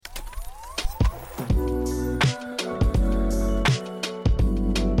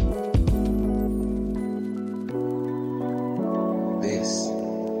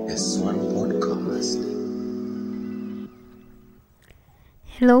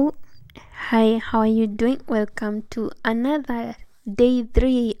Hello, hi, how are you doing? Welcome to another day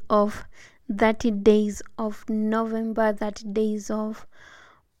 3 of 30 days of November, 30 days of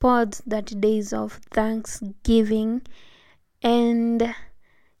pods, 30 days of Thanksgiving. And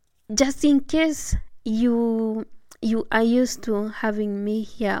just in case you are used to having me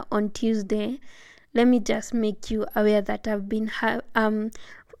here on Tuesday, let me just make you aware that I've been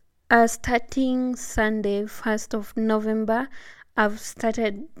starting Sunday, 1st of November. I've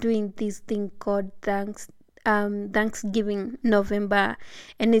started doing this thing called Thanksgiving November,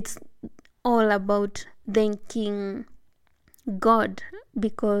 and it's all about thanking God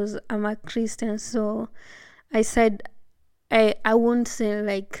because I'm a Christian. So I said I won't say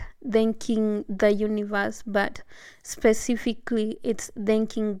like thanking the universe, but specifically it's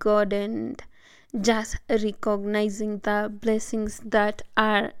thanking God and just recognizing the blessings that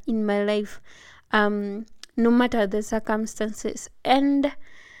are in my life, no matter the circumstances. And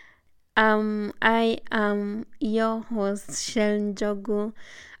I am your host, Sharon Jogu.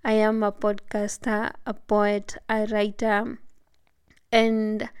 I am a podcaster, a poet, a writer,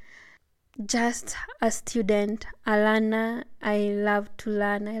 and just a student, a learner. I love to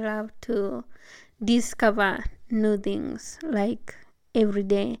learn. I love to discover new things like every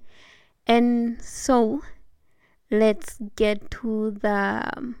day. And so let's get to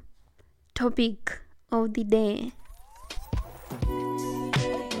the topic of the day.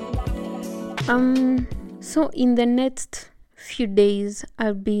 So in the next few days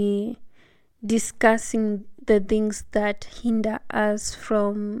I'll be discussing the things that hinder us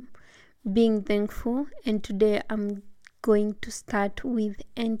from being thankful, and today I'm going to start with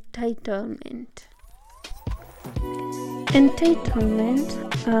entitlement. Entitlement,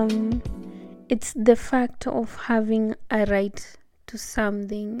 it's the fact of having a right to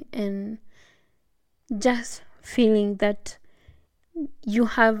something and just feeling that you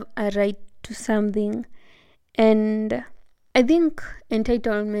have a right to something. And I think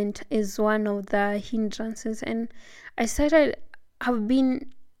entitlement is one of the hindrances, and I've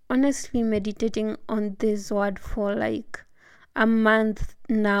been honestly meditating on this word for like a month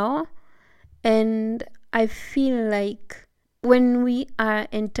now, and I feel like when we are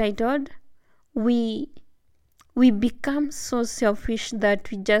entitled, we become so selfish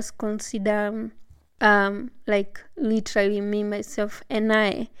that we just consider like literally me, myself, and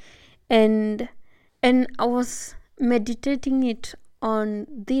I. And I was meditating it on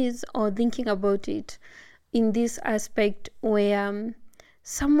this, or thinking about it in this aspect where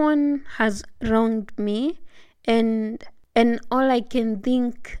someone has wronged me, and all I can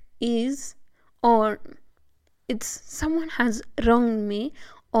think is, or it's someone has wronged me,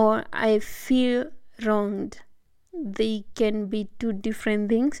 or I feel wronged. They can be two different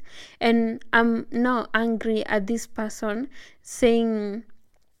things, and I'm now angry at this person saying,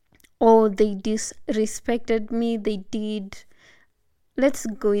 oh, they disrespected me, let's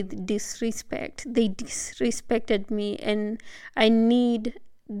go with disrespect. They disrespected me, and they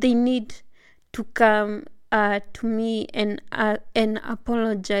need to come to me and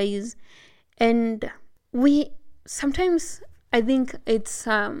apologize. And we sometimes, I think it's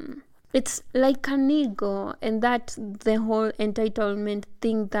like an ego, and that the whole entitlement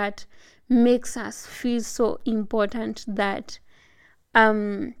thing that makes us feel so important that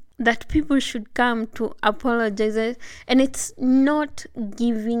that people should come to apologize. And it's not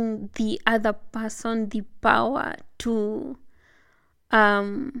giving the other person the power to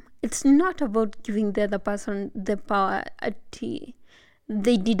it's not about giving the other person the power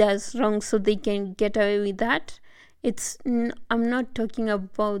they did us wrong so they can get away with that. I'm not talking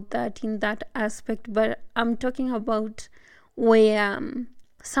about that in that aspect, but I'm talking about where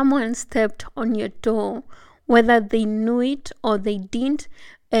someone stepped on your toe, whether they knew it or they didn't,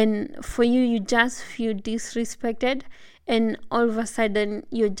 and for you just feel disrespected, and all of a sudden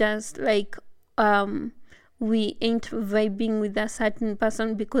you're just like, we ain't vibing with a certain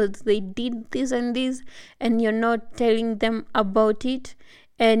person because they did this and this, and you're not telling them about it,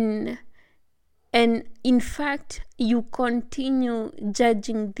 and in fact you continue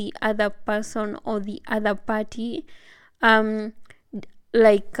judging the other person or the other party.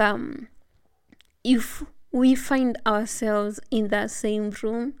 If we find ourselves in the same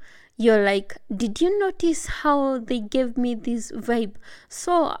room, you're like, did you notice how they gave me this vibe?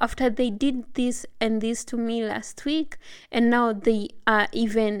 So after they did this and this to me last week, and now they are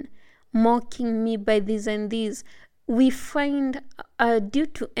even mocking me by this and this, we find, due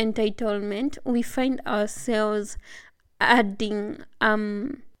to entitlement, we find ourselves adding,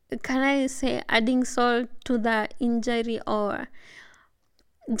 adding salt to the injury, or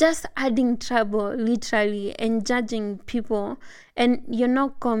just adding trouble literally and judging people, and you're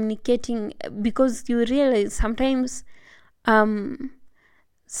not communicating because you realize sometimes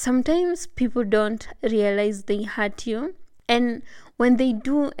people don't realize they hurt you, and when they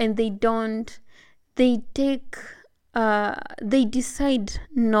do and they don't, they decide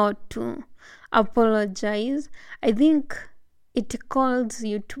not to apologize. I think it calls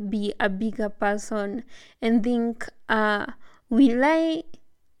you to be a bigger person and think, will I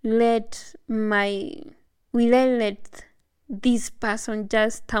let this person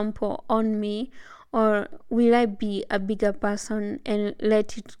just trample on me, or will I be a bigger person and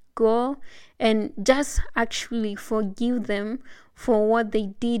let it go and just actually forgive them for what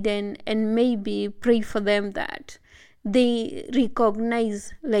they did, and maybe pray for them that they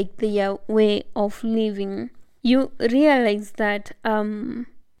recognize like their way of living. You realize that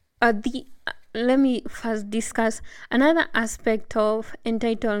let me first discuss another aspect of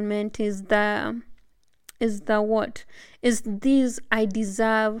entitlement is this: I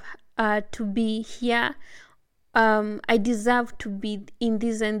deserve to be here. I deserve to be in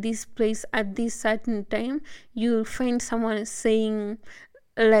this and this place at this certain time. You'll find someone saying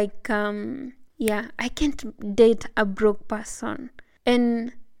like, I can't date a broke person,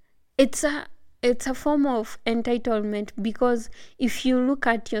 and it's a form of entitlement, because if you look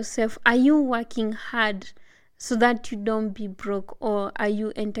at yourself, are you working hard so that you don't be broke, or are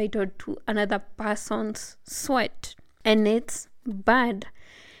you entitled to another person's sweat? And it's bad.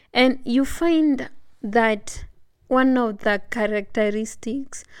 And you find that one of the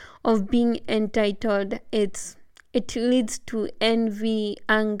characteristics of being entitled, it leads to envy,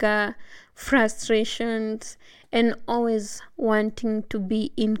 anger, frustrations, and always wanting to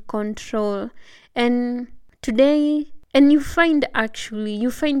be in control. And you find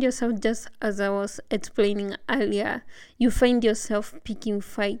yourself, just as I was explaining earlier, you find yourself picking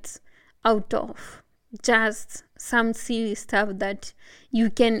fights out of just some silly stuff that you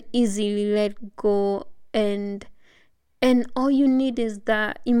can easily let go, and all you need is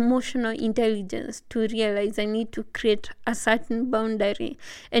the emotional intelligence to realize I need to create a certain boundary.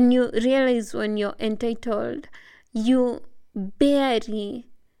 And you realize when you're entitled, you barely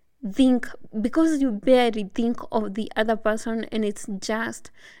think of the other person, and it's just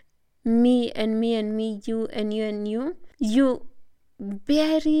me and me and me, you and you and you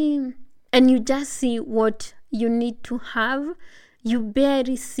barely, and you just see what you need to have. You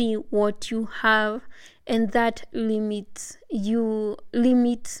barely see what you have, and that limits your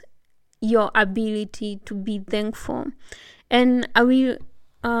ability to be thankful. And I will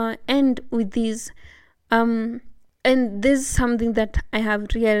end with this. And this is something that I have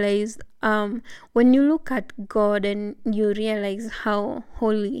realized. When you look at God and you realize how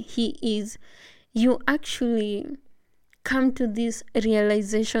holy He is, you actually come to this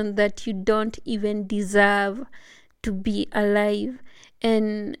realization that you don't even deserve to be alive,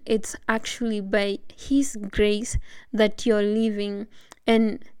 and it's actually by His grace that you're living,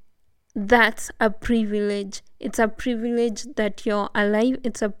 and that's a privilege. It's a privilege that you're alive.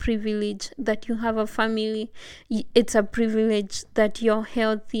 It's a privilege that you have a family. It's a privilege that you're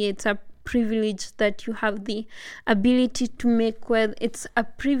healthy. It's a privilege that you have the ability to make wealth. It's a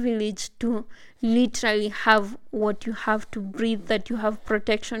privilege to literally have what you have to breathe, that you have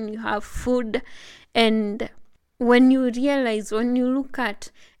protection, you have food. And when you look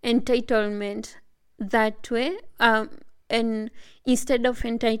at entitlement that way, and instead of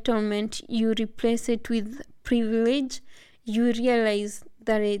entitlement you replace it with privilege, you realize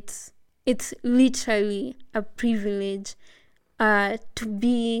that it's literally a privilege to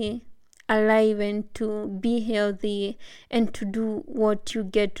be alive and to be healthy and to do what you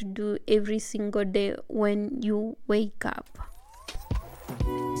get to do every single day when you wake up.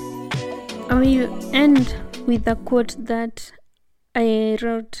 I will end with a quote that I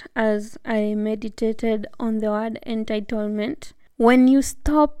wrote as I meditated on the word entitlement. When you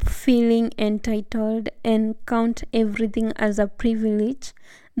stop feeling entitled and count everything as a privilege,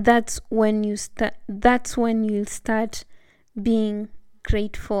 that's when you'll start being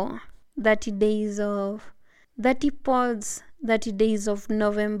grateful. 30 days of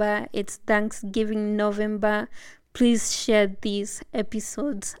November. It's Thanksgiving November. Please share these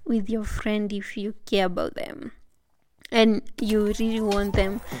episodes with your friend if you care about them and you really want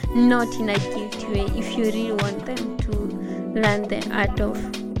them, not in a guilty way, if you really want them to learn the art of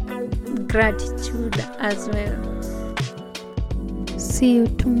gratitude as well. See you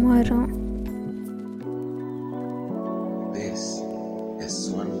tomorrow. This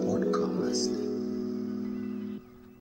is One Podcast.